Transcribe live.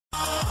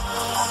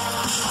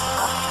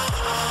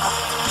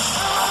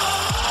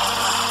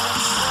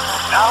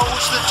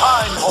Now's the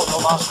time,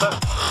 Portal Master.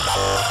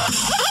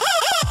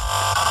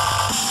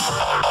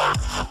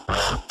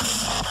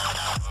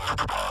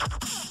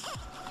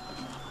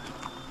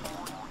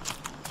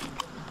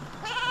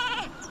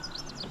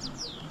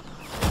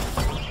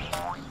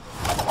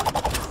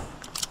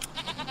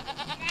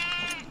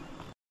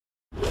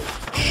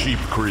 Sheep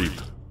creep.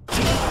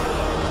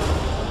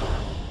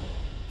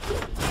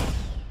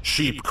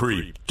 Sheep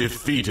creep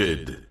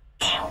defeated.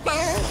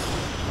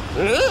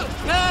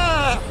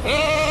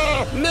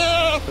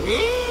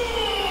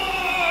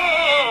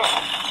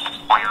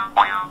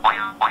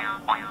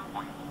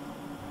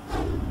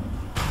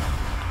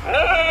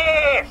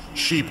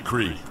 Sheep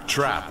creep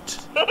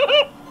trapped.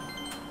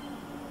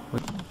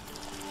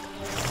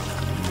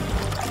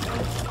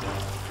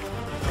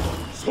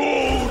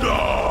 Soda!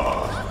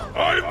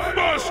 I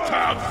must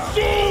have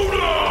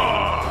soda!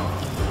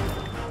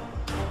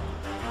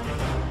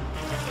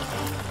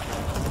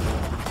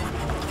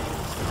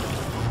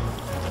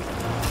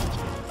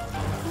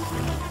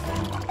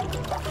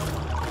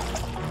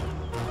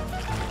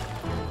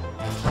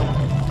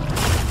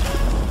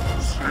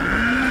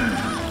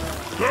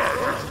 That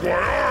is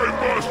why I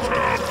must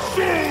have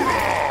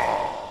soda!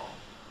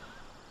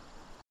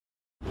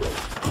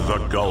 The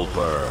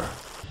Gulper.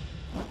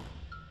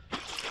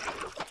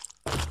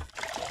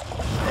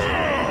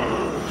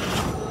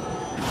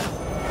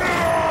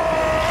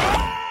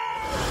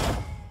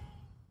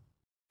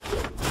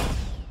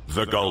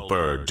 The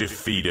Gulper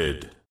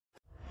defeated.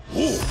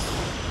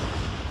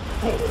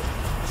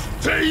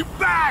 Stay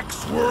back,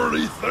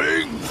 swirly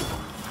thing!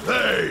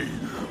 Hey,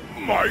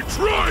 my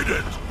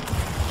trident!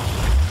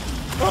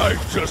 I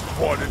just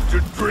wanted to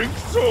drink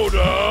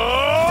soda!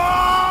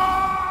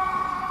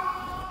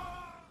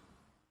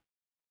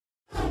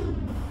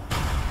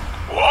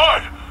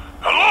 What?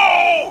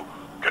 Hello?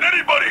 Can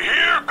anybody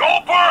hear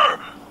Gulper?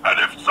 And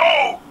if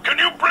so, can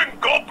you bring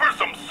Gulper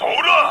some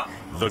soda?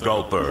 The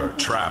Gulper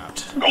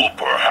trapped.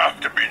 Gulper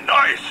have to be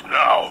nice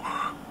now.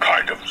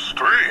 Kind of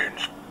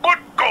strange, but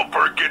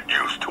Gulper get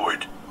used to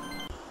it.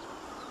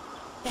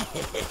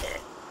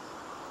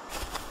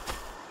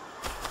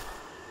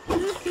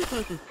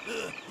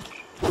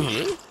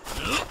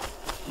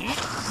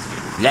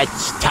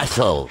 Let's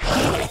tussle.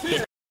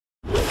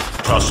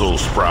 Tussle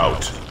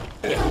Sprout.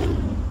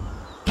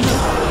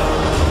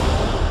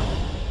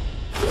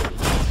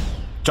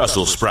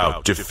 Tussle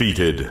Sprout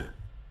defeated.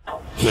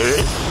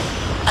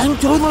 I'm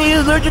totally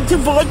allergic to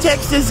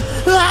vortexes.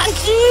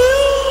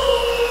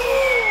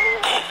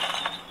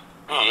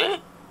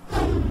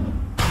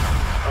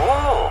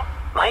 Oh,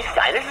 my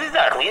sinuses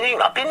are cleaning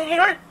up in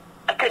here?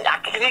 I can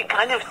actually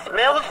kind of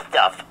smell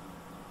stuff.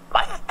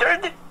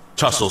 Mustard?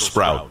 Tussle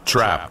Sprout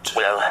trapped.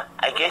 Well,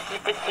 I guess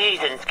if the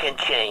seasons can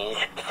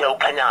change, so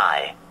can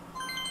I.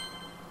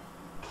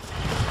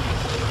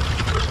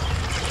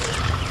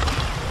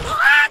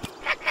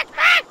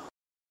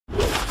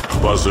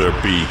 Buzzer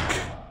Beak.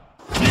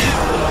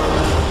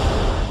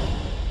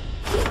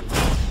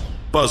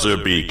 Buzzer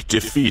Beak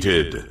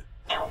defeated.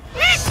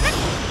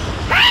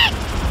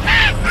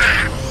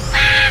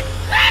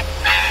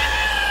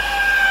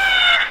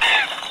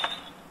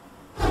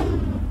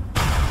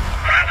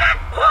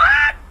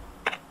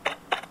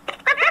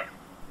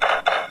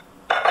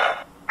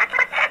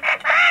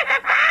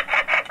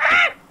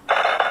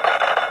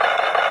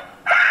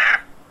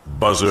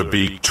 Buzzer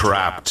Beak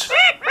trapped.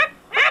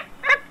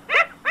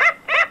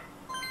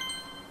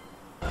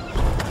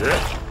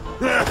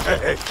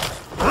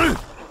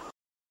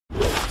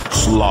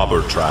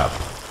 Slobber Trap.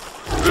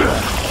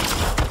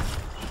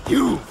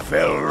 You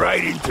fell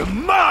right into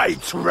my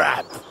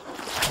trap!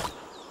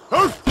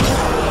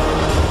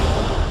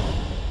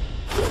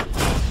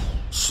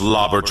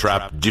 Slobber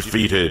Trap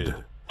defeated.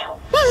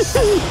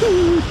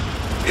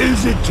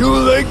 Is it too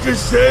late to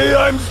say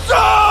I'm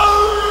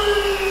sorry?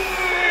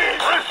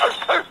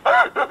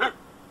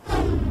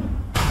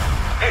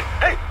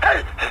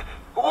 Hey!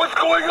 What's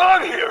going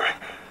on here?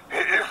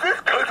 Is this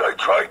because I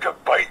tried to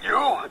bite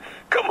you?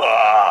 Come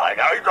on,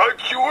 I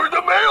thought you were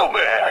the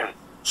mailman.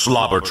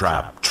 Slobber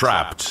Trap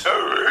trapped.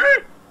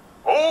 Oh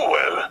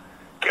well,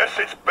 guess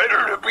it's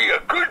better to be a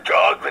good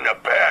dog than a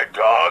bad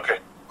dog.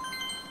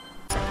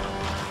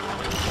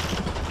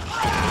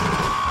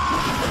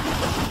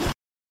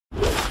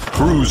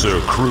 Bruiser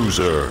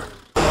Cruiser.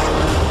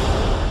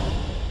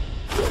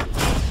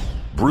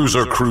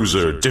 Bruiser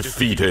Cruiser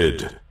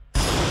defeated.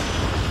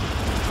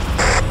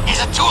 Is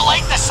it too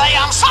late to say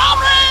I'm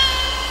sorry?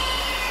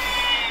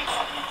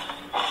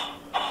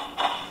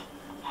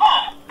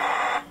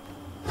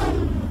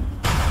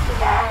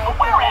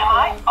 Where am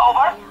I?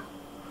 Over.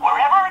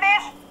 Wherever it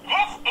is,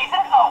 this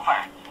isn't over.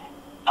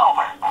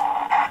 Over.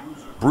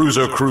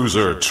 Bruiser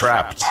Cruiser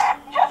trapped.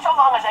 Just so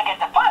long as I get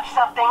to punch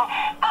something,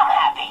 I'm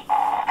happy.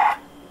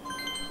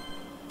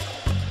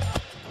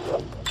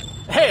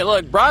 Hey,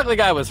 look, Broccoli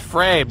Guy was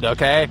framed,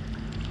 okay?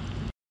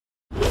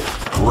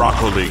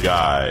 Broccoli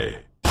Guy.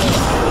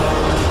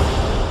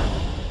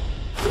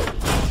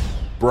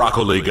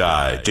 Broccoli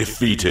Guy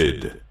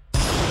defeated.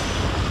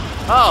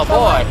 Oh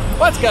boy,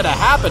 what's gonna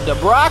happen to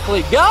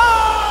Broccoli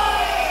Guy?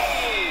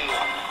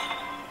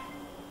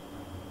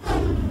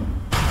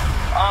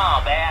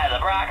 Oh man, the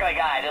Broccoli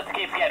Guy just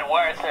keeps getting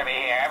worse for me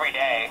here every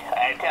day,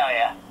 I tell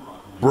ya.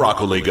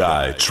 Broccoli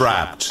Guy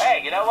trapped.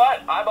 Hey, you know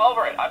what? I'm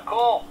over it. I'm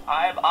cool.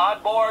 I'm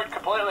on board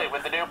completely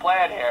with the new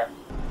plan here.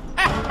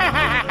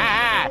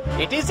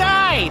 It is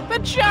I, the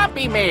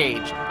Chompy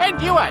Mage,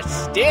 and you are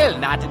still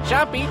not a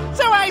Chompy,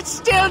 so I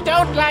still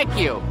don't like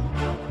you.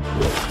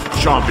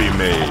 Chompy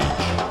Mage.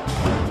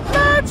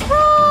 Let's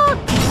rock!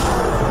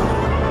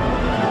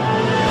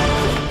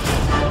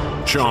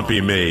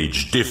 Chompy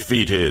Mage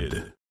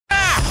defeated.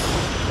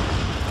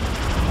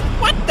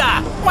 What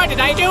the? What did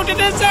I do to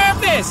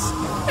deserve this?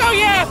 Oh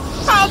yeah,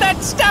 all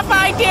that stuff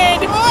I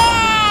did!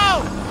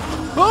 Whoa!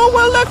 Who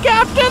will look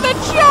after the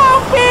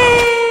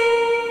Chompy?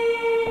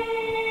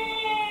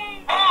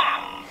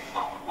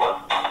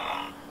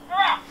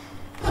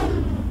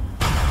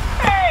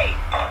 Hey!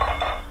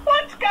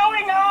 What's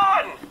going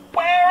on?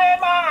 Where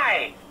am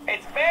I?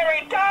 It's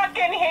very dark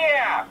in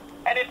here,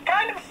 and it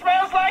kind of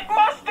smells like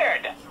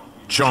mustard.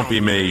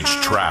 Chompy Mage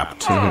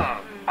trapped.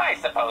 I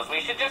suppose we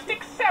should just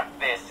accept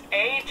this,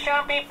 eh,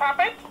 Chompy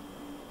Puppet?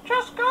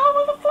 Just go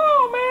with the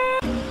flow, man.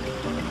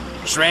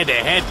 Shred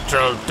ahead,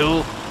 Troll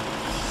 2.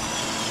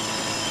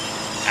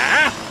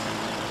 Huh?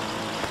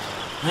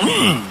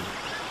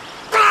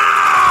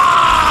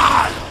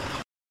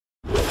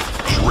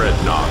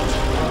 Shrednaught.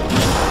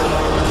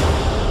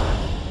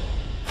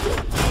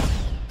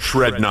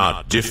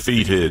 Shrednaught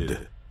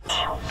defeated.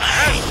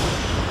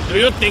 Do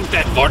you think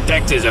that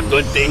vortex is a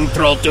good thing,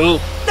 Troll 2?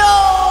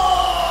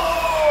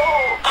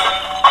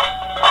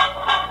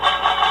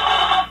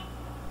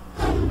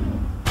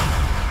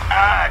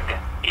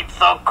 It's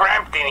so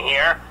cramped in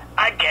here,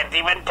 I can't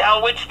even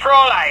tell which troll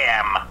I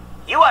am.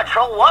 You are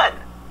Troll 1,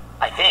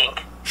 I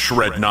think.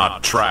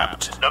 Shrednaught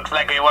trapped. Looks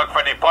like we work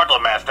for the Portal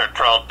Master,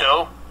 Troll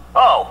 2.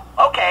 Oh,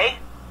 okay.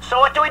 So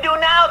what do we do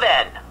now,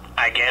 then?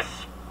 I guess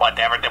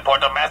whatever the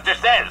Portal Master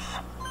says.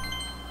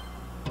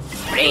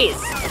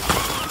 Freeze!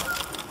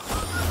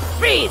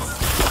 Freeze!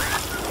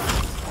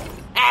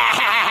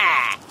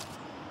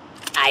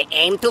 I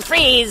aim to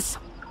freeze.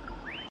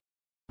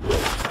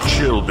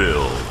 Chill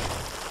Bill.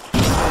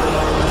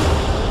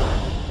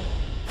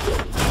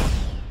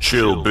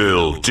 Chill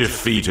Bill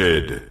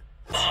defeated.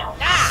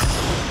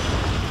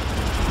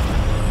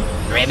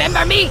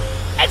 Remember me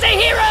as a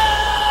hero!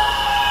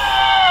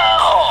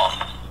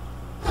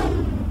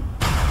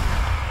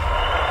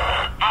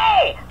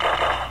 Hey!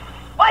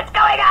 What's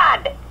going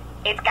on?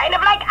 It's kind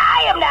of like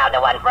I am now the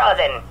one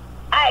frozen.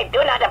 I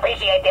do not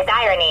appreciate this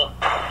irony.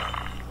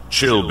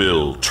 Chill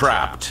Bill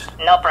trapped.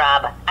 No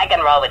prob. I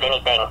can roll with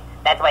anything.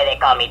 That's why they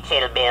call me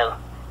Chill Bill.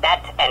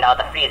 That and all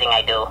the freezing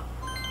I do.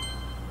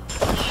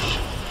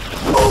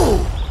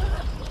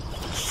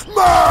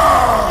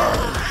 Smash!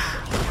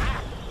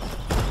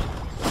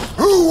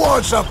 Who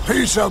wants a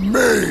piece of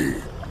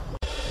me?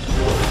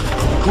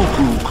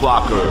 Cuckoo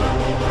Clocker.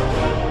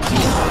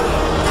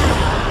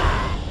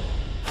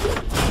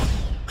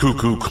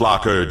 Cuckoo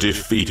Clocker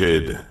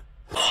defeated.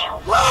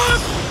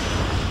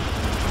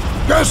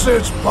 Guess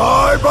it's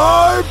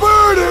bye-bye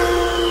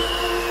birdie!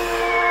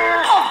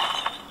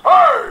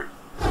 Hey!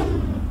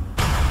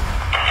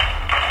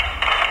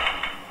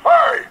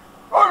 Hey!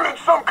 I'm in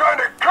some kind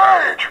of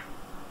cage!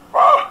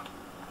 Well,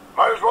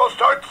 might as well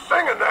start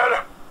singing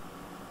then.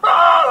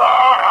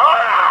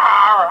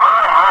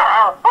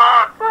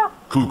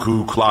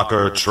 Cuckoo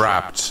Clocker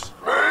trapped.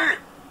 Me?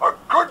 A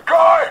good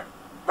guy?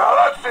 Now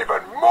that's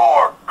even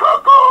more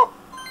cuckoo!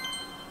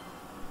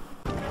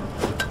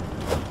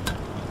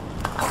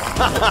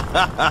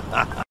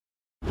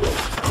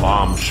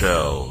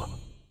 Bombshell.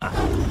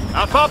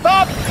 Up, up,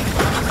 up!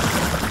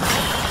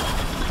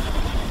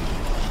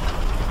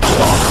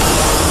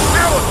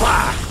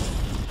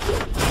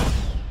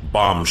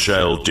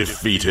 Bombshell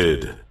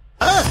defeated.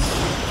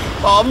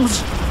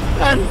 Bombs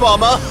and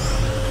bomber.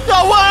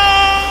 Away!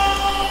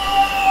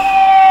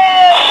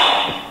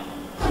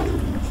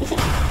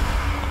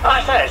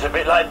 I say it's a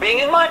bit like being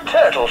in my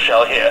turtle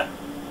shell here.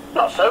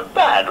 Not so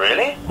bad,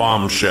 really.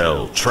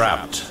 Bombshell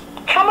trapped.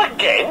 Come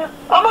again?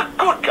 I'm a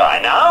good guy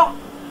now.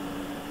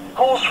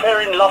 All's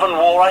fair in love and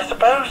war, I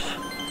suppose.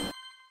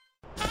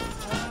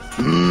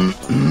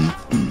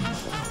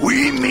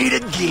 We meet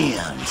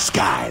again,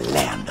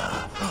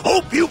 Skylander.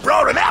 Hope you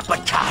brought an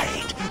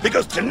appetite,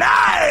 because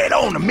tonight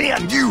on the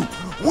menu,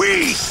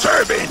 we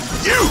serving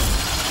you.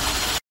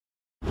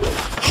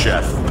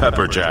 Chef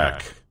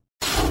Pepperjack.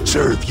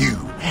 Serve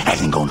you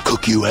as in gonna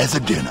cook you as a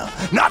dinner,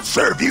 not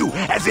serve you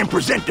as in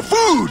present the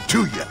food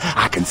to you.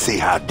 I can see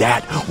how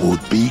that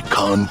would be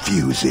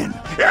confusing.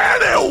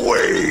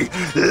 Anyway,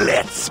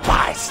 let's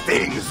spice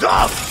things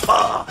up.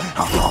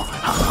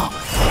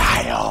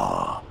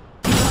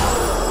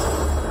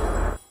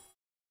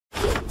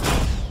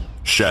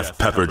 Chef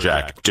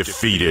Pepperjack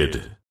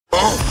defeated.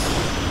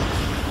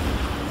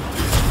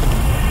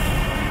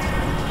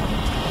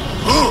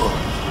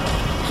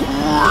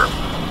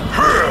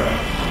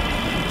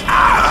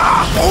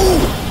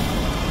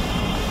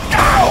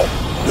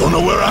 Don't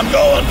know where I'm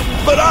going.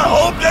 but I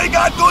hope they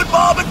got good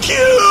barbecue!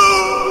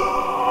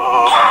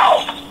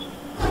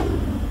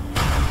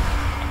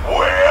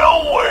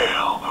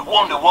 Well,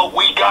 wonder what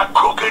we got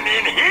cooking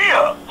in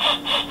here?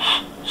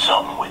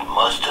 Something with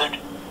mustard?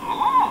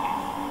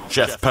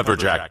 Chef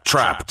Pepperjack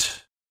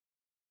trapped.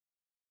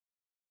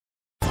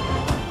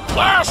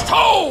 Last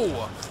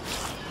hole!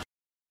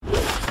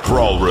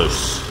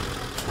 Brawlrus.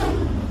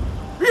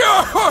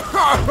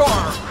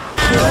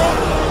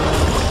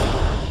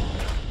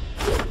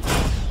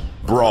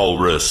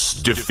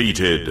 Brawlrus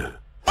defeated.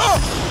 Oh,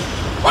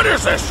 what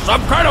is this?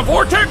 Some kind of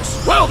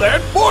vortex? Well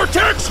then,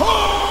 vortex hole!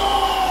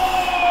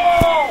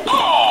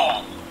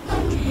 Oh.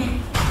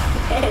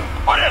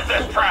 What is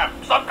this trap?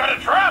 Some kind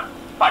of trap?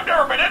 I've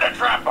never been in a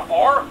trap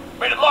before.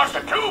 Been in lots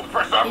of tubes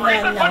for some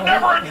reason, but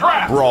never a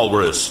trap.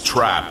 Brawlrus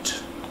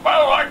trapped.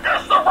 Well, I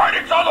guess the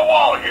writing's on the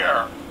wall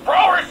here.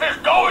 Brawlrus is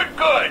going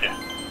good.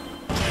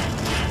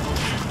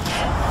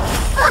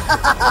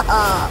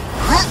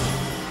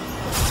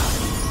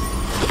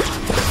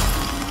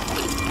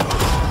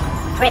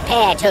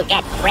 Prepare to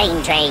get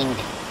brain drained.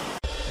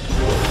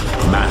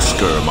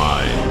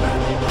 Mastermind.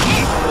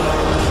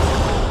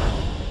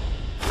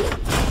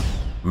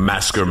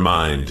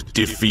 Mastermind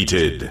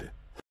defeated.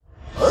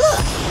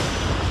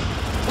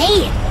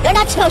 Hey, you're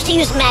not supposed to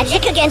use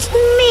magic against me!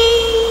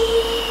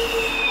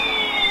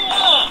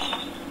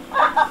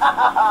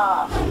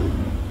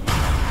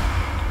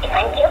 If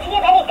I'm guilty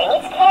of anything,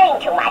 it's caring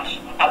too much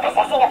and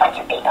possessing a bunch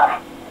of people.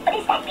 But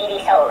is that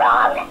really so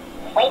wrong?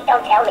 Wait,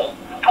 don't tell me.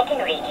 I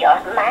can read your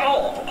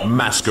mind.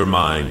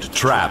 Mastermind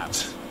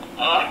trapped.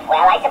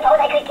 Well, I suppose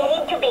I could get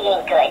into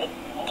being good.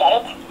 Get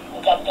it?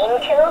 Get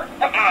into?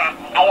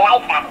 I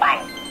like that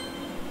one.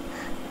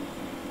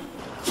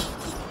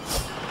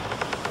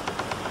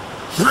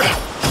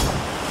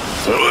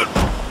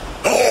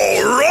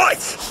 All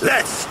right,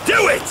 let's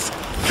do it!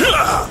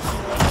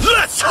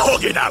 Let's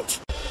hug it out!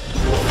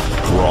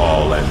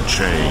 Brawl and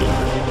Chain.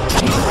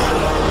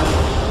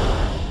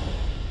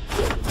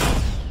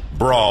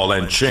 Brawl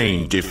and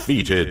Chain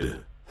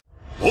defeated.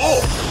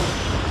 Oh,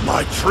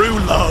 my true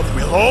love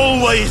will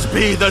always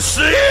be the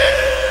same!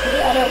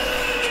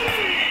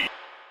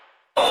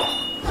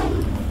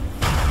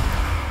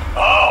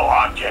 Oh,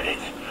 I get it.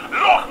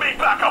 Lock me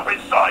back up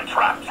inside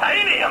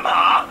Traptanium,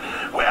 huh?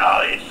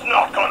 Well, it's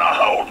not gonna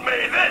hold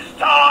me this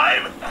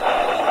time.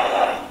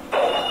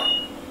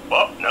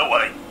 Oh, no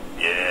way.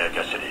 Yeah, I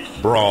guess it is.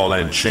 Brawl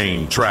and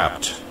Chain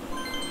trapped.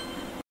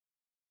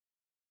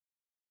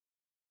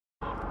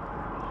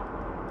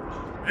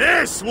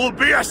 This will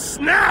be a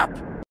snap!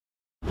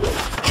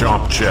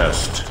 Chomp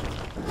Chest.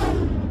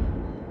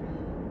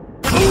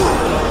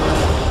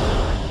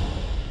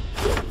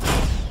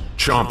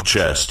 Chomp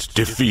Chest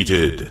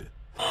defeated.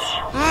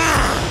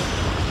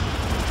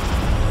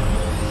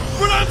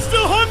 But I'm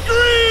still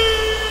hungry!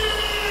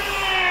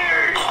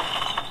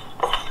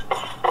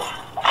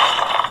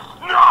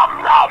 Nom,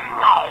 nom,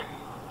 nom.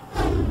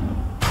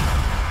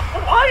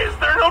 Why is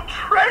there no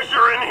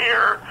treasure in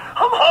here?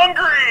 I'm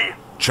hungry.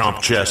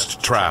 Chomp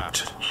Chest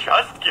trapped.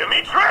 Just give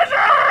me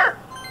treasure!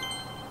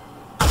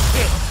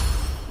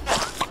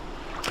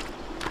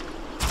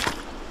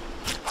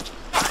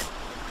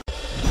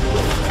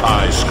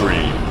 Ice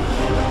Cream.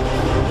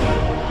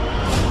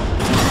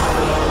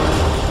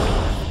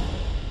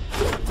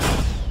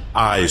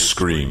 Ice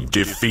Cream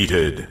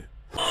defeated.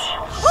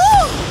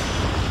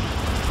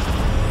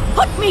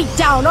 Put me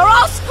down or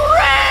I'll scream!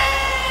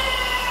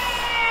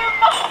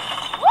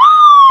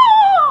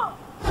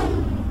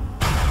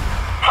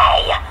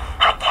 Hey,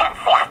 I can't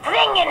see a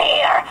thing in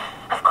here.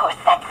 Of course,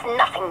 that's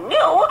nothing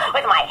new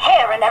with my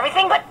hair and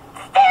everything, but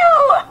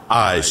still.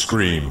 Ice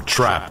Cream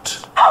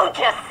trapped. Who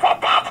just said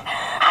that?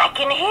 I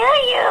can hear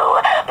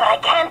you, but I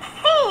can't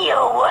see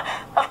you.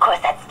 Of course,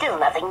 that's still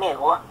nothing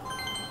new.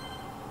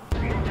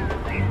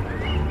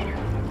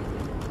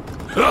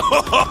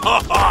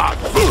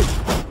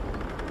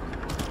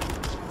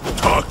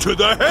 Talk to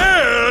the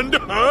hand!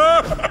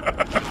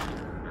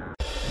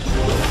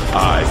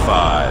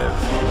 I-5.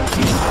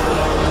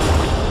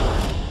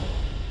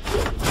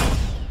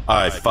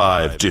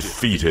 I-5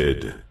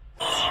 defeated.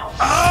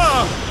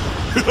 Ah!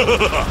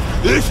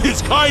 This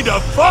is kind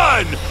of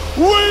fun!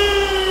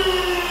 Whee!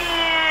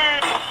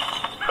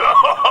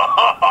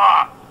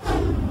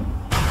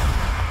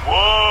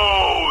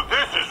 Whoa,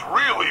 this is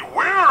really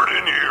weird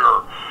in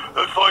here.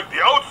 It's like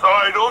the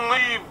outside,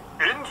 only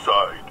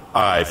inside.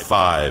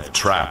 I-5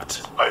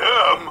 trapped. I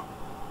am?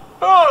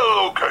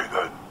 Oh, okay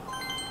then.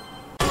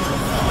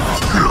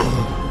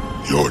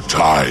 Your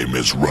time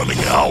is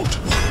running out.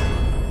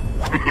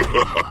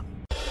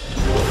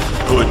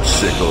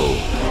 Hoodsickle.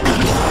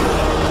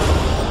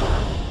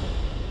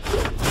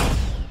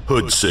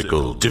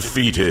 Hoodsickle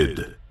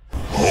defeated.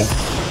 Oh.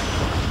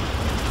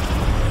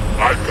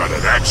 I've got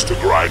an axe to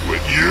grind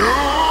with you!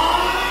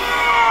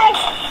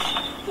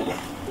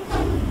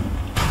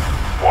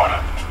 What?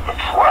 A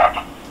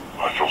trap?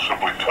 I shall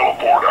simply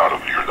teleport out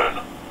of here then.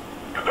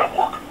 Did that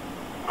work?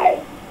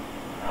 No.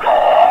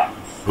 Ah.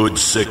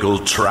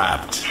 Hoodsickle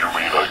trapped. You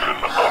mean I can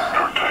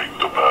undertake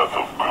the path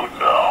of good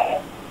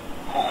now?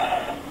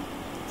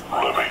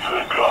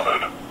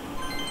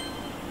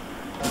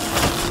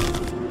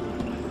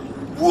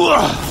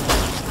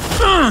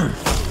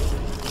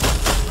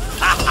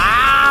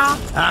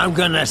 I'm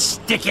gonna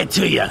stick it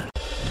to you.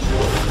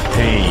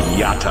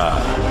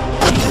 Pain-Yatta.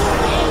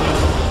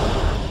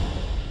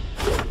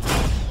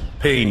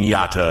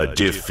 Pain-Yatta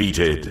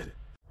defeated.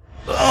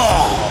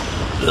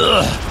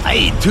 I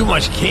ate too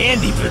much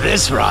candy for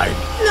this ride.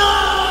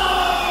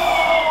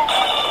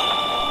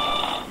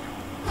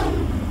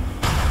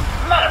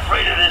 I'm not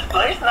afraid of this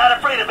place, not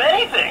afraid of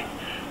anything.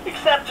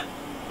 Except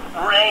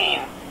rain,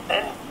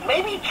 and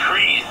maybe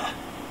trees,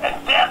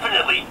 and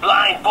definitely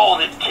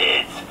blindfolded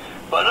kids.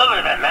 But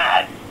other than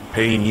that...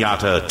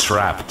 Pain-Yatta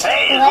trapped.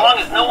 Hey, as long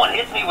as no one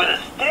hits me with a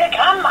stick,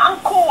 I'm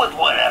cool with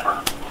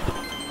whatever.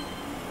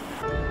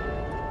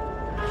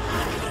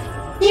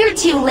 You're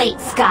too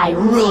late, Sky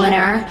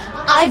Ruiner.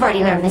 I've already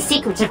learned the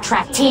secrets of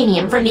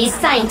Traptanium from these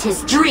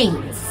scientists'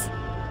 dreams.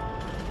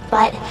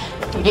 But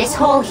this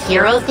whole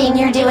hero thing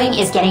you're doing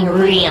is getting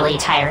really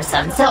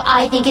tiresome, so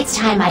I think it's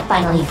time I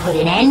finally put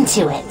an end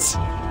to it.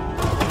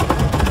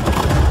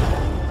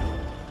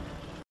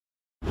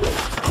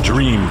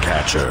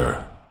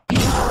 Dreamcatcher.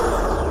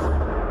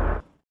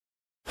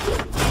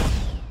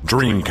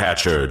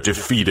 Dreamcatcher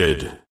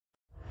defeated.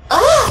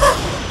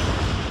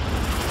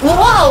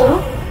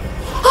 Whoa!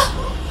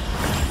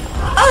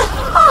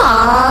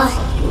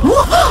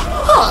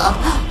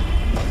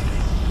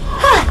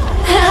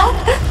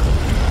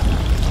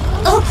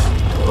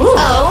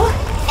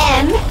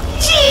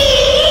 OMG!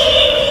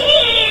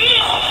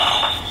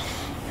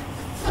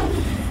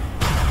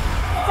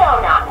 So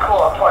not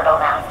cool, Portal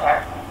Master.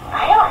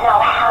 I don't know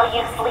how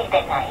you sleep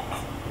at night,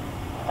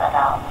 but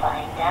I'll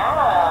find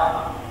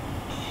out.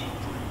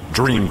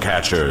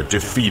 Dreamcatcher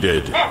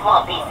defeated. This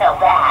won't be so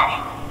bad.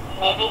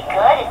 Maybe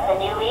good is the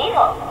new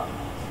evil.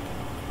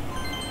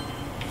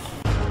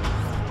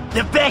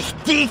 The best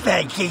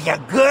defense is a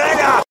good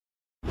up.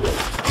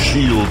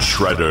 Shield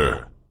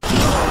Shredder.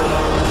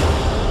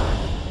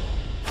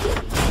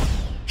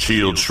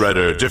 Shield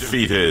Shredder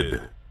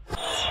defeated.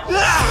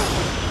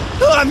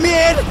 Oh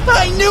man,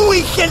 I knew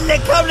we shouldn't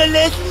have come to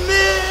this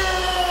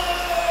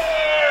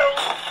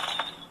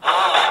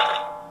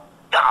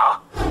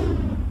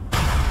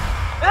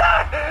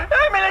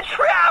I'm in a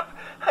trap!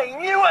 I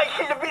knew I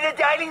should have been a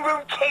dining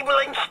room table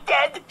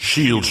instead!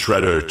 Shield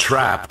Shredder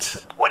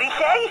trapped. What'd he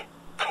say?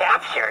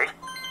 Captured?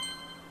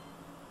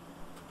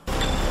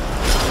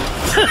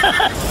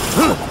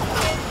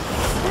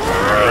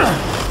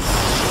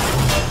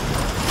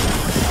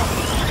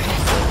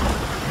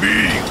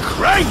 Me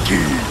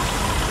cranky!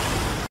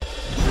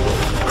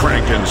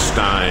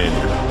 Krankenstein.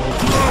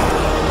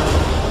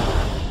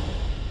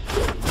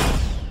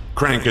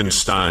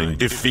 Krankenstein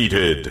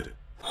defeated.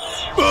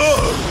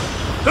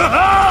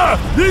 Haha!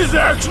 This is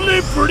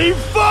actually pretty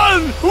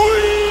fun!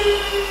 Whee!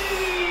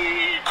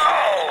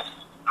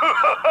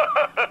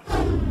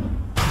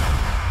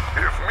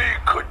 If me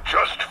could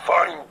just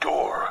find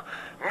door,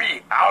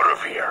 me out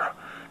of here.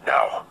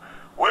 Now,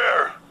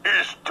 where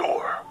is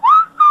door?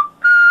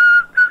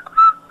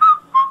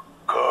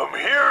 Come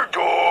here,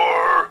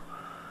 door.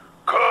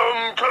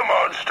 Come to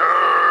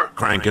monster.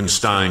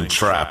 Krankenstein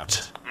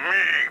trapped.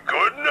 Me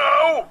good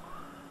now?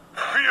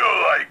 Feel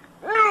like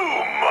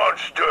new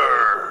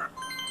monster.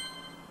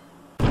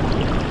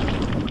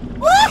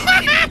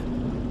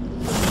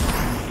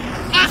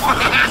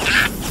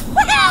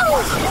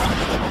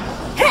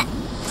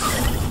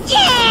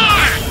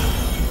 Yeah!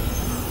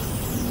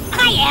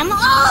 I am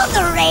all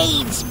the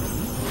rage!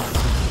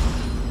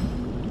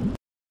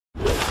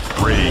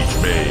 Rage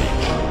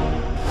Mage.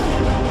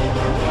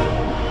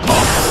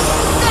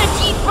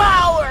 Energy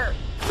power!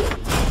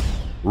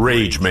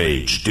 Rage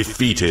Mage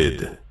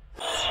defeated.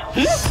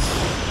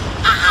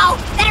 Uh-oh!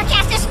 Better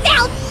cast a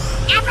spell!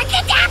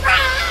 Abracadabra!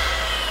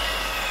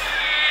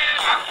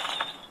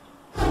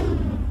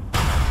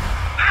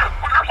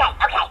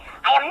 Okay.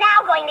 I am now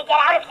going to get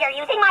out of here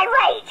using my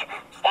rage.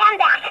 Stand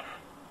back.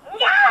 No!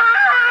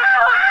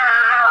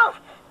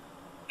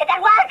 Did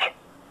that work?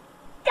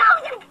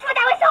 Oh, but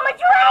that was so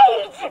much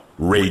rage!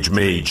 Rage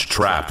Mage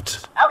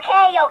trapped.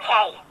 Okay.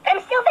 I'm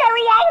still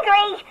very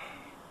angry.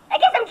 I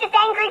guess I'm just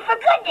angry for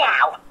good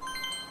now.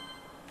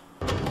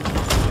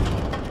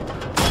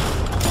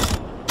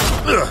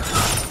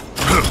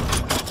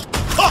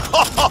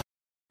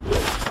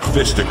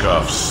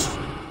 Fisticuffs.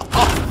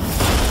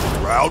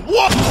 Round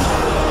one!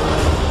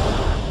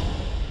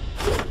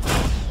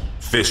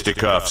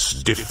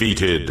 Fisticuffs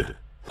defeated.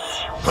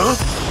 Huh?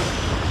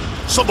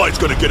 Somebody's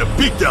gonna get a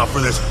beatdown for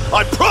this,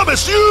 I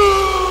promise you!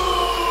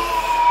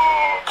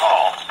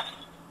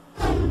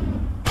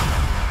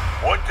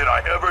 What did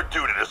I ever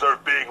do to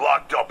deserve being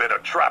locked up in a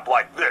trap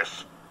like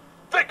this?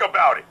 Think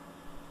about it.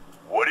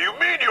 What do you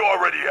mean you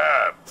already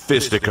have?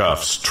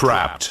 Fisticuffs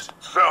trapped.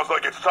 Sounds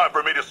like it's time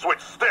for me to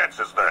switch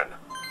stances then.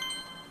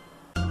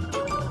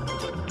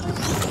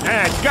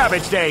 It's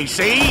garbage day,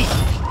 see?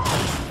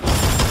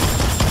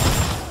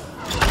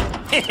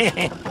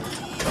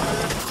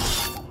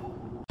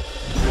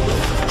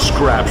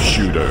 Scrap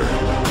Shooter.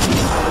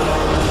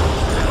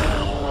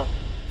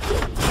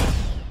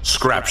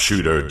 Scrap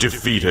Shooter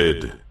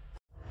defeated.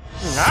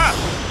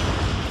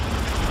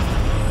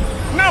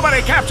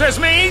 Nobody captures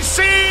me,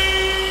 see?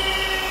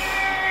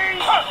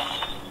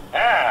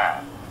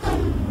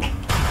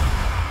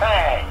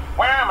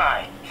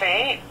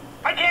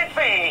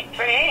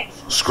 See?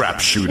 Scrap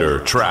shooter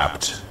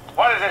trapped.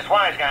 What is this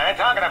wise guy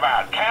talking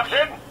about?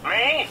 Captured?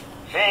 Me?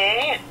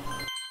 See?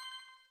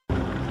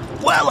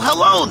 Well,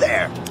 hello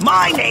there.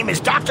 My name is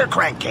Dr.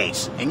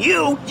 Crankcase, and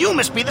you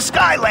must be the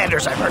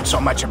Skylanders I've heard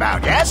so much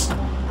about, yes?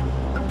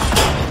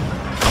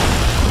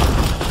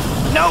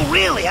 No,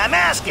 really, I'm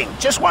asking.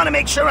 Just want to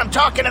make sure I'm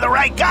talking to the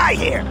right guy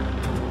here.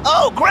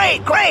 Oh, great,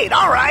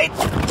 all right.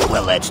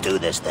 Well, let's do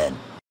this then.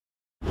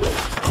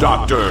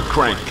 Dr.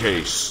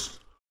 Crankcase.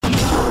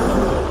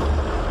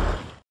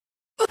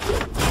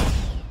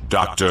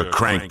 Dr.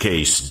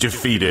 Crankcase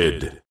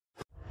defeated.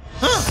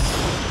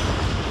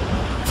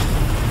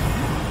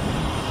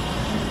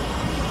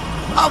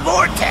 A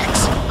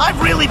vortex! I've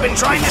really been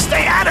trying to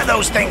stay out of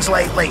those things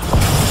lately.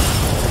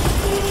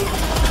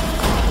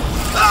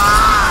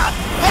 Ah!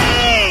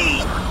 Hey!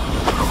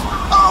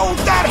 Oh,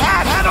 that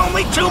hat had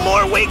only 2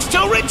 more weeks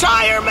till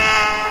retirement!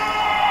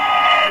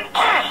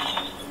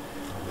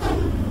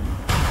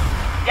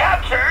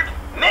 Captured?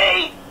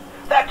 Me?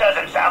 That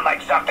doesn't sound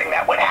like something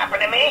that would happen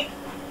to me.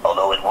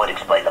 Although it would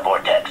explain the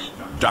vortex.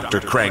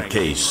 Dr.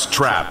 Crankcase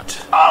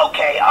trapped.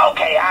 Okay,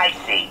 I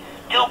see.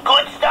 Do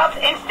good stuff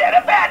instead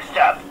of bad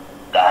stuff.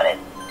 Got it.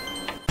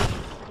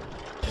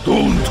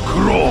 Don't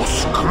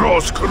cross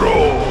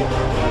crow.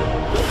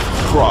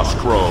 Cross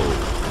crow.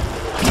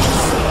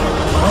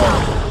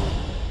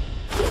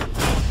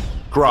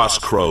 Cross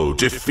crow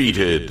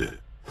defeated.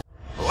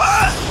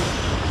 What?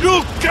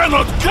 You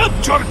cannot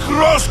capture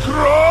Cross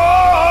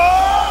Crow!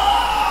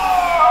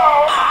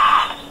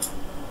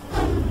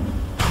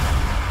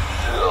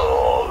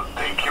 So,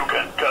 think you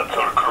can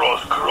capture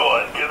Cross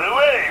Crow and get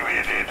away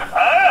with it,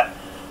 huh?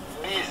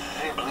 He's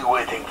simply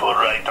waiting for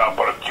right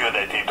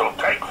opportunity to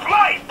take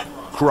flight.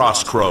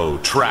 Cross crow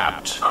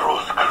trapped.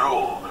 Cross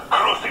Crow,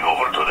 crossing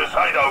over to the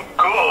side of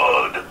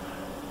good.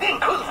 Then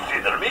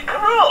consider me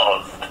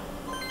crossed.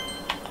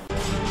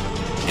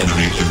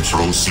 Enemy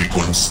control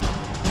sequence.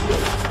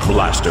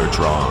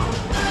 Blastertron.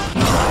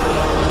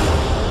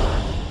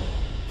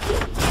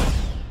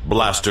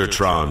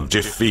 Blastertron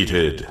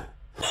defeated.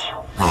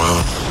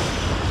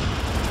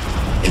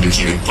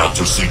 Initiating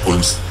capture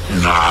sequence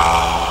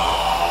now.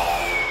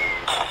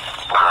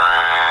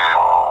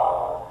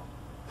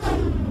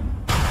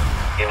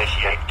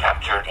 Initiate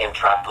captured in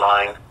trap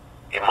line.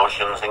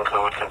 Emotions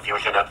include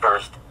confusion at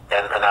first,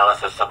 then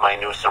analysis of my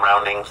new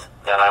surroundings.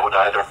 Then I would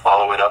either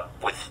follow it up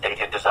with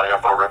stated desire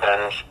for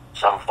revenge,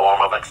 some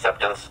form of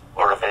acceptance,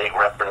 or a vague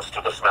reference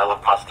to the smell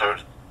of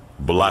mustard.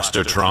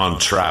 Blastertron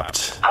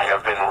trapped. I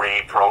have been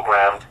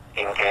reprogrammed.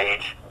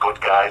 Engage. Good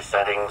guy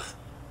settings.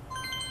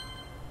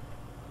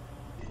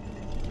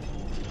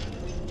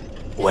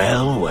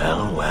 Well.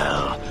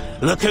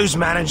 Look who's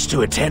managed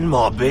to attend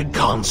my big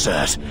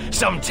concert.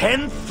 Some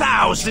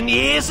 10,000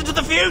 years into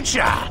the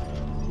future.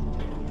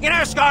 You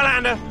know,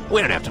 Skylander,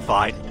 we don't have to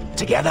fight.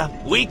 Together,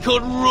 we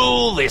could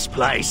rule this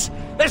place.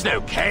 There's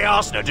no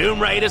chaos, no Doom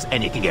Raiders,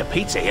 and you can get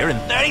pizza here in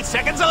 30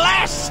 seconds or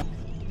less.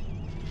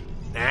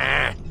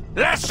 Nah,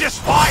 let's just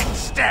fight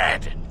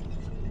instead.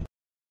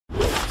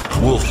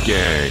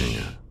 Wolfgang.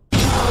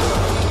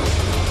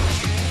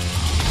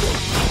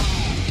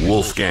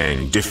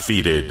 Wolfgang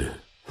defeated.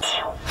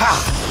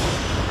 Ha!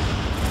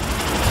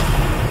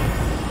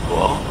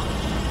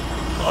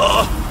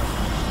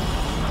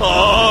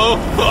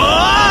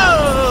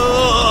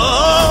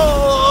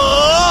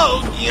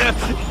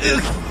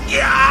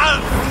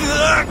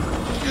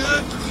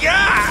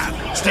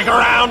 Stick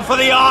around for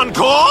the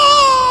encore!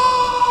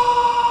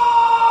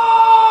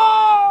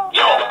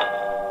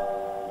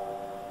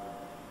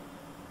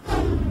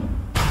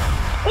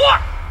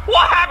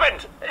 What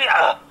happened?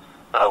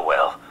 Oh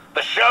well,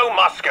 the show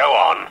must go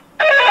on.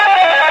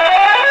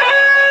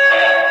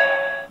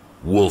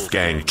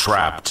 Wolfgang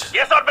trapped.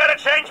 Guess I'd better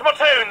change my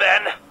tune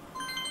then.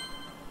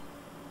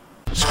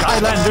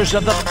 Skylanders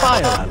of the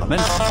fire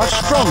element are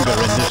stronger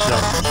in this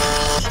zone.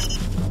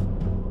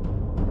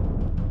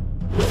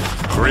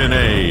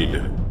 Grenade.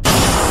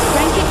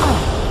 Crank it up.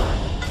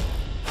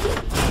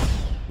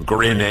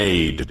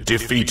 Grenade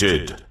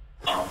defeated.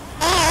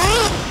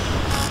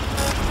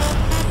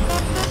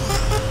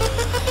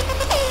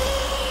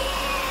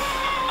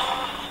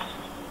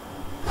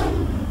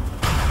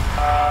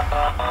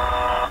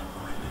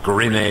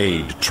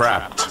 Grenade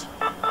trapped.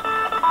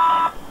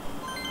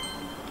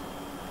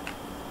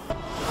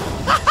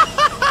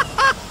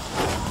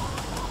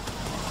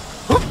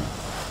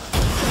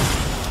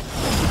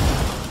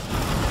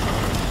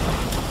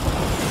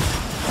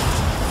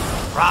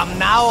 From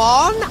now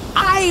on,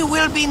 I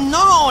will be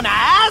known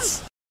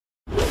as...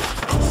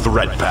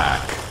 Threat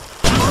Pack.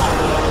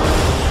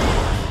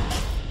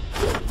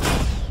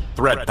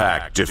 Threat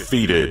Pack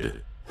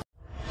defeated.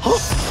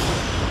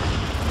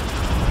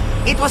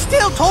 It was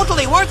still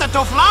totally worth it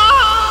to fly!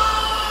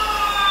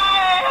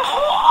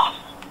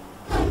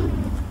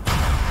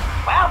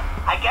 Well,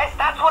 I guess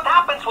that's what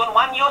happens when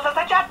one uses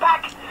a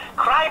jetpack.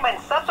 Crime and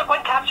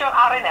subsequent capture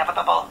are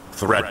inevitable.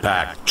 Threat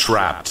Pack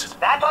trapped.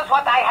 That was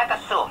what I had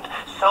assumed.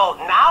 So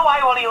now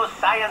I will use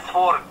science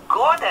for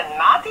good and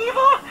not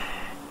evil?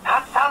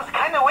 That sounds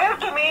kind of weird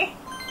to me.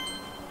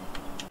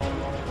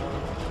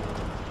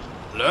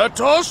 Let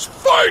us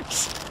fight!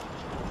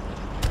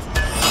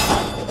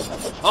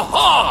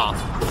 Aha!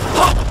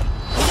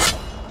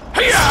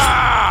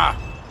 Hiya!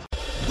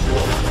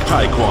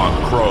 Taekwon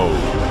Crow.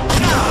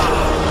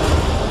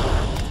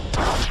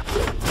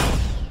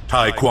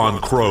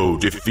 Taekwon Crow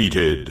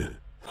defeated.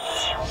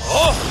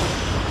 Oh!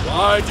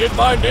 Why did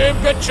my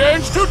name get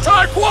changed to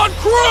Taekwon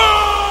Crow?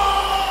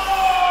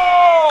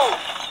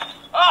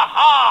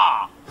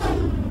 Aha!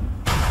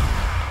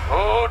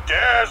 Who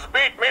dares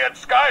beat me at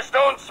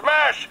Skystone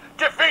Smash,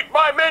 defeat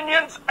my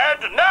minions,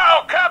 and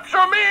now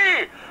capture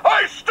me?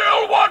 I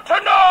still want to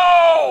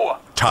know!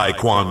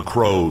 Taekwon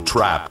Crow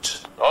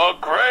trapped. The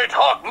great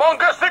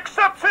Hawkmungus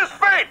accepts his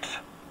fate!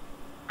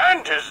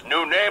 And his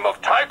new name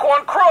of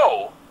Taekwon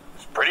Crow.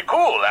 It's pretty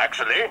cool,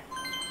 actually.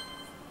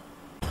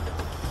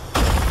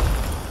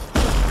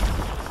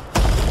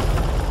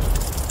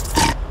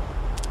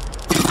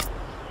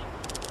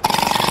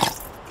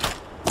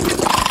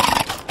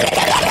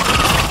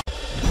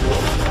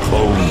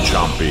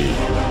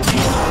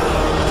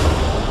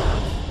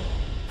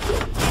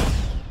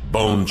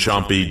 Bone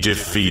Chompy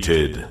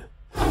defeated.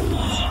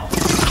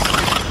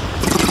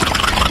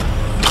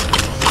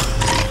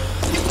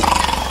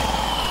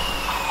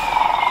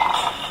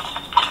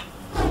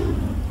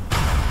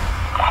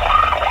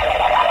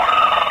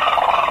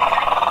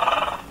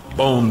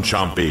 Bone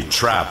Chompy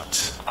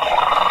trapped.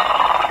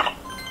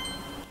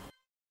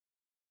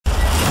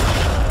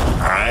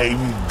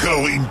 I'm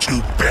going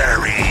to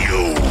bury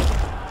you.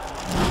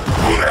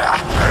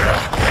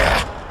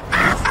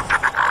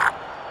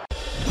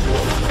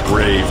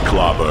 Grave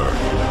Clobber.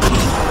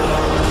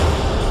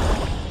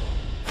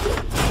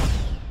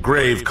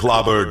 Grave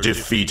Clobber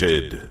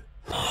defeated.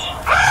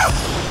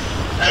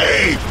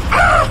 Hey!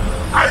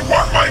 I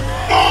want my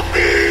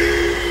mommy!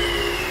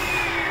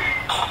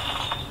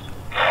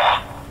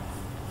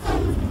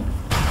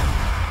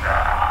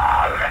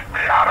 Let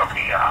me out of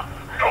here.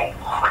 No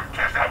crypt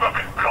has ever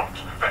been built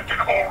that can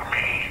hold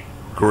me.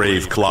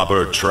 Grave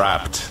Clobber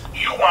trapped.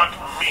 You want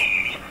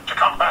me to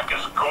come back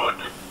as good?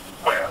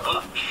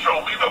 Well,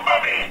 show me the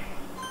mummy.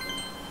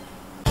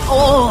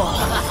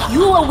 Oh,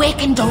 you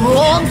awakened the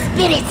wrong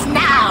spirits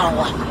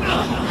now.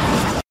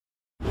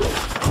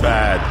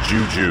 Bad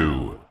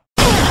Juju.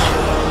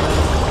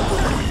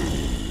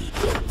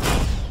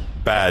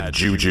 Bad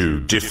Juju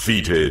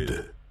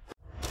defeated.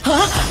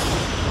 Huh?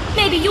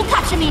 Maybe you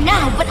capture me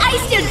now, but I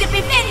still get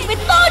revenge with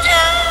Mojo!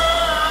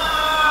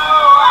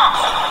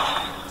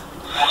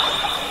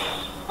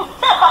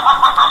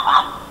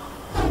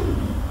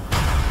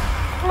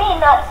 Me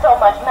not so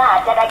much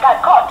mad that I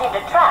got caught in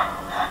the trap,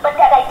 but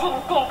that I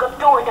didn't think of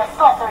doing the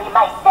sorcery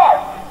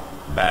myself.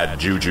 Bad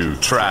Juju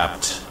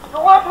trapped.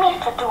 You want me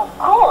to do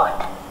good?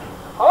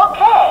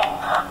 Okay,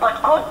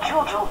 but good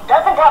juju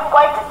doesn't have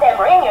quite the same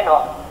ring, you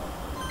know.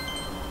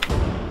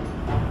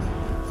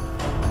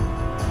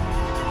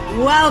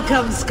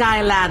 Welcome,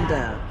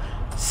 Skylander.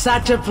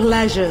 Such a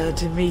pleasure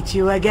to meet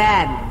you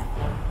again.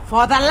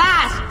 For the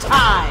last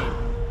time.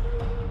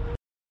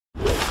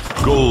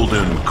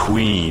 Golden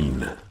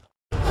Queen.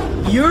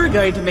 You're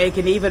going to make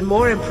an even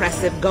more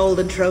impressive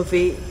golden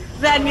trophy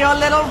than your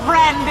little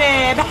friend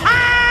did.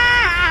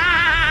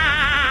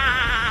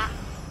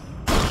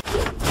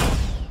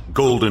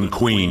 Golden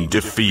Queen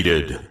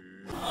defeated.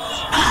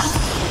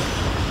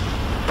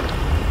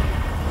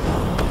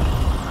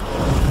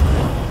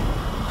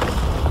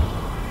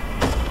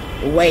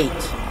 Wait,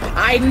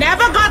 I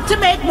never got to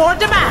make more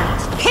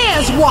demands.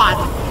 Here's one.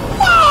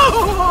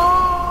 Whoa!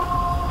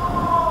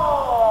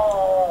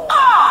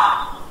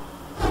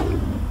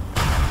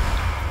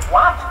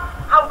 What?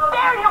 How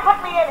dare you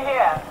put me in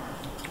here?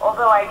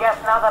 Although I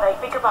guess now that I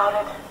think about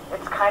it,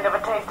 it's kind of a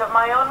taste of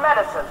my own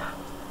medicine.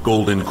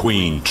 Golden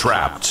Queen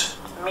trapped.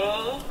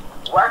 Me?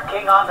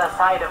 Working on the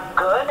side of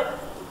good?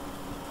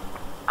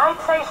 I'd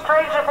say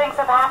stranger things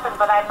have happened,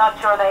 but I'm not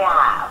sure they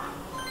have.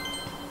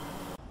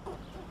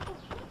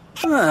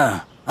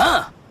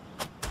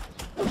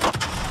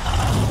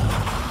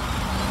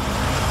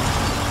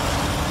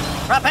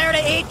 Prepare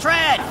to eat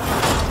tread!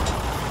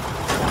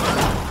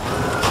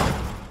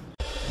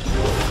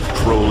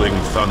 Trolling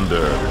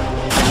Thunder.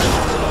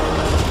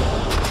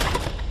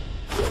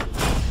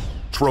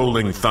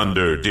 Trolling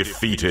Thunder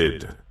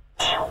defeated.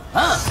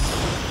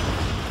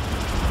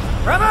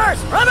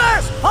 Reverse!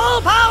 Reverse!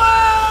 Full power!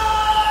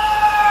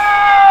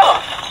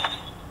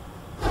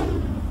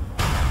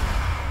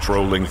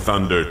 Trolling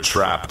Thunder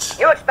trapped.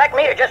 You expect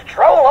me to just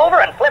troll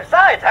over and flip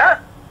sides, huh?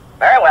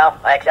 Very well,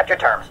 I accept your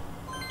terms.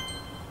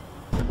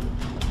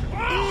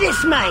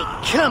 This might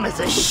come as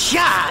a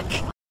shock.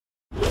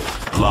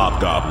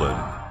 Lobgoblin.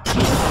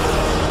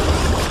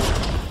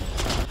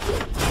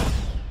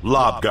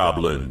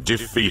 Lobgoblin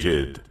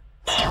defeated.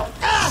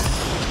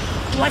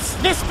 What's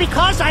this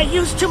because I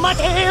used too much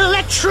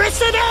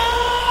electricity?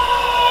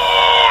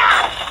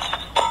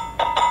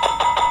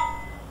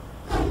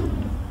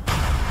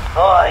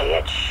 Boy,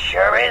 it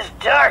sure is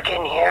dark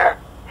in here.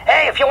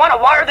 Hey, if you want to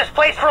wire this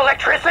place for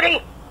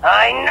electricity,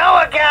 I know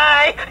a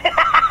guy!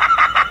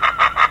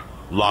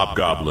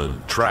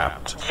 Lobgoblin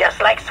trapped.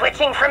 Just like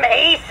switching from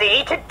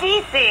AC to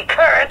DC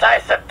current, I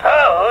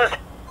suppose.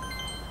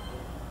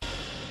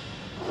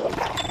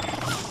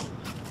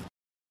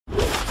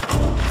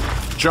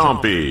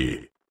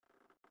 Chompy.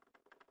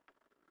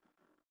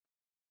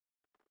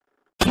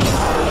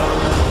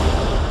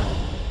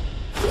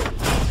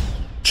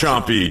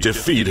 Chompy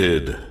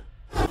defeated.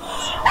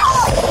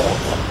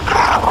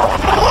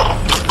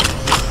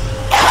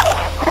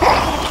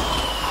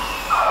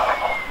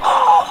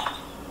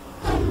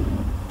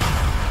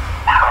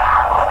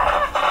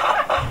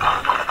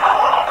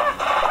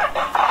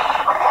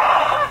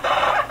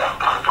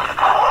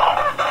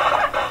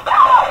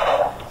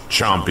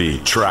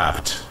 Chompy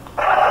trapped.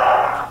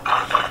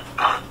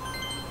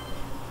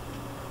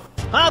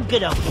 I'm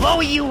gonna blow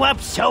you up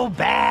so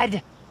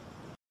bad.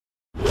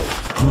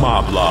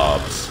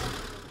 Moblobs.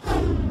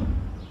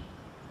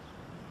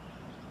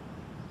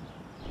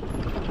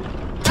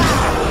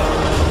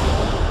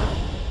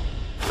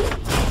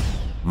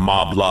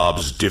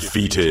 Moblobs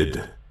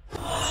defeated.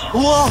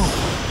 Whoa!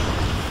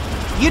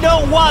 You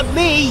don't want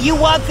me, you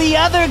want the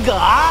other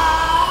guy!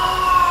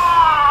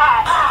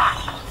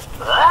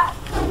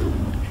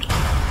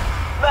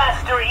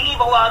 Master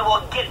Evilon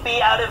will get me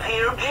out of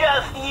here,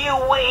 just you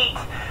wait.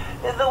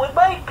 Though it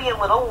might be a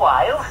little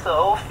while,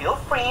 so feel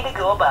free to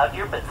go about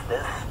your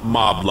business.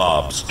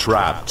 Moblobs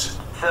trapped.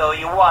 So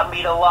you want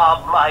me to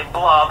lob my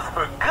blobs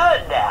for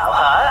good now,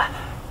 huh?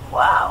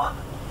 Wow,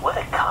 what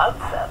a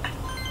concept.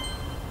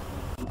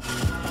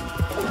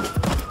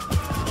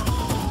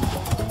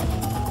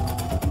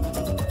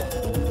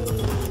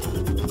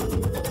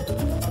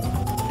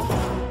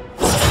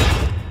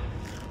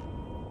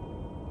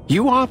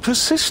 You are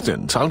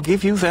persistent, I'll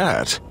give you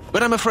that.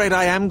 But I'm afraid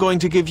I am going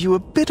to give you a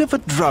bit of a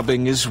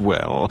drubbing as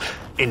well.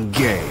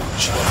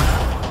 Engage.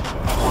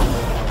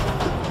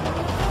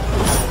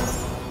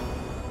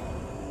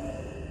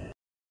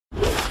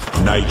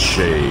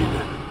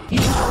 Nightshade.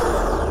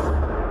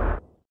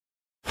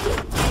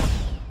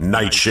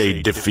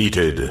 Nightshade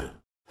defeated.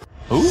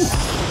 Ooh.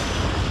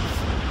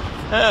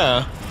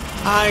 Oh.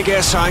 I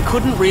guess I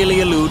couldn't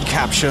really elude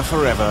capture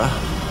forever.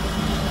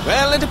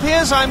 Well, it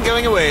appears I'm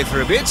going away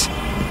for a bit.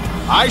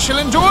 I shall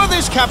endure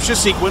this capture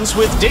sequence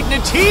with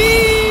dignity!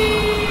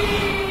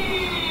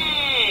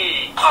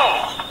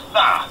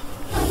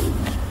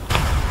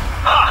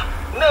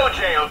 No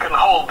jail can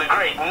hold the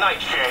great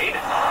Nightshade.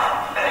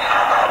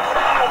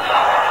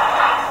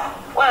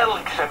 Well,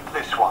 except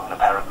this one,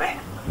 apparently.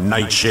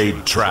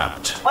 Nightshade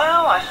trapped.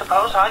 Well, I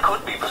suppose I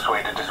could be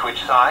persuaded to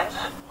switch sides.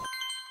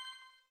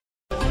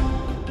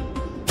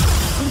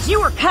 Since you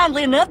were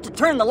kindly enough to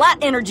turn the light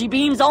energy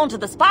beams onto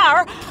the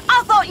spire,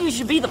 I thought you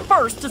should be the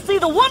first to see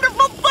the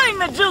wonderful thing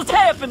that just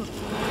happened.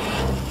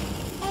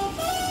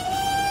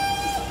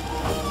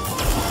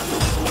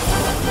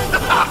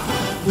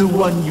 The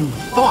one you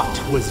thought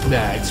was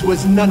Mags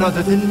was none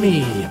other than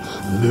me,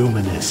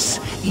 Luminous,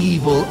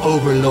 evil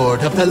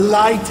overlord of the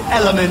light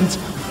element.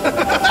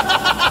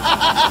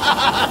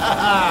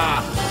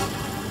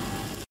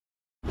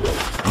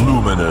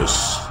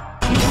 Luminous.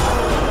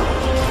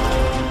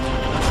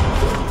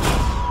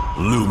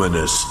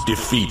 Luminous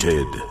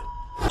defeated.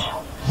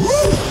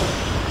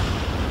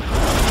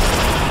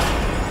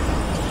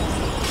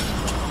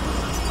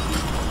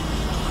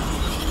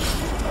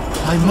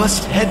 I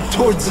must head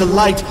towards the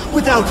light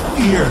without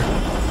fear.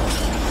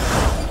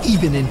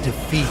 Even in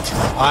defeat,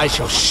 I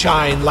shall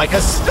shine like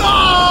a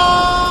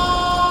star!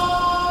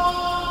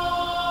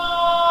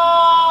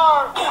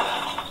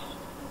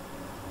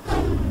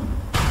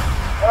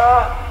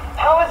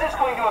 How is this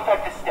going to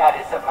affect the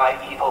status of my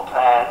evil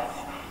plans?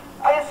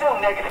 I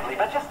assume negatively,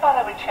 but just thought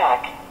I would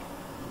check.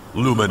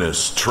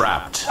 Luminous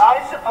trapped.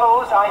 I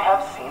suppose I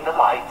have seen the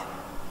light.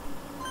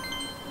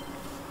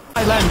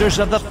 Skylanders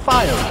of the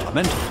fire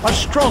element are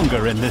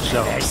stronger in this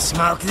zone. There's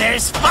smoke,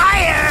 there's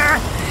fire!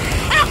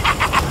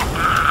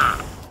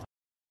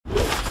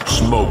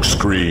 Smoke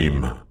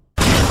Scream.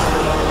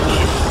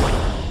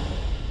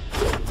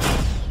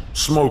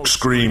 Smoke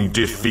Scream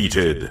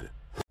defeated.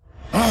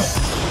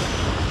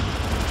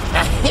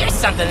 Here's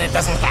something that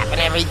doesn't happen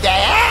every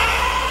day.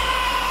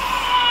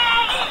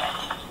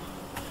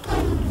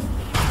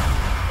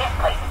 This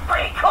place is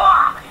pretty cool.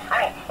 I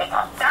mean, it's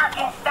all dark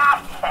and stuff,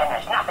 and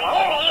there's nothing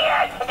in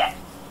here.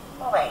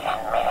 Wait a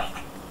minute.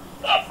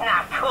 It's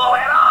not cool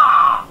at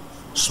all.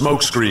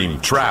 Smoke Scream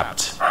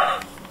trapped.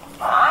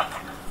 What?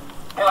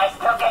 Do I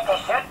still get to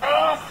shoot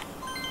things?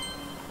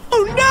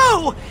 Oh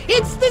no!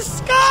 It's the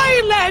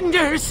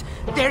Skylanders!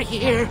 They're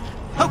here.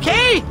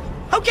 Okay,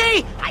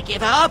 I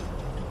give up.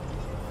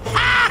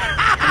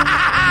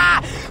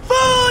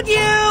 Fooled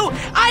you!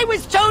 I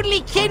was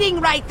totally kidding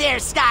right there,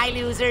 Sky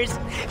Losers.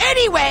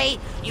 Anyway,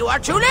 you are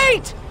too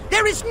late.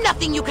 There is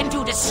nothing you can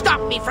do to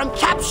stop me from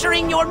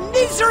capturing your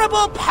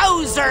miserable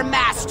poser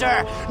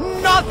master.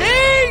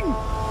 Nothing!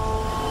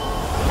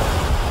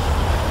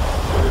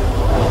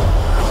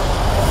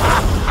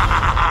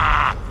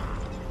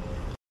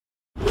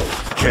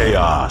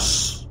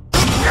 Chaos.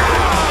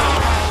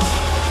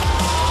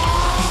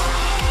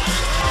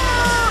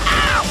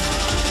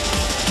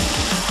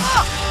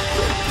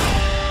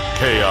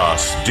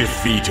 Chaos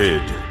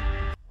defeated.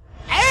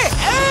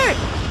 Hey!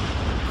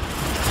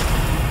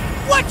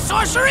 What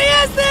sorcery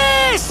is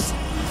this?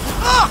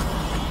 Ugh!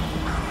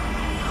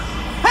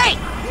 Hey,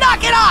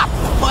 knock it off!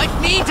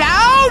 Put me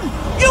down?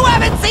 You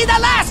haven't seen the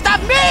last of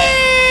me!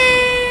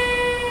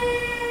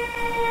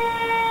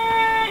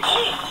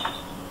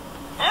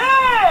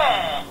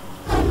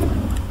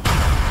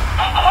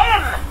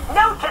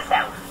 Note to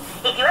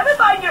self. If you ever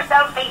find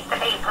yourself face to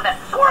face with a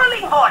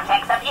swirling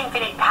vortex of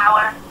infinite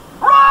power,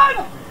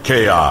 run!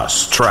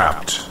 Chaos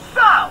trapped.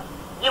 So,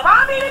 you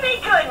want me to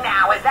be good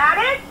now, is that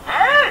it?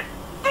 Huh?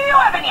 Do you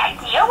have any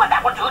idea what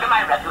that will do to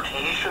my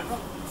reputation?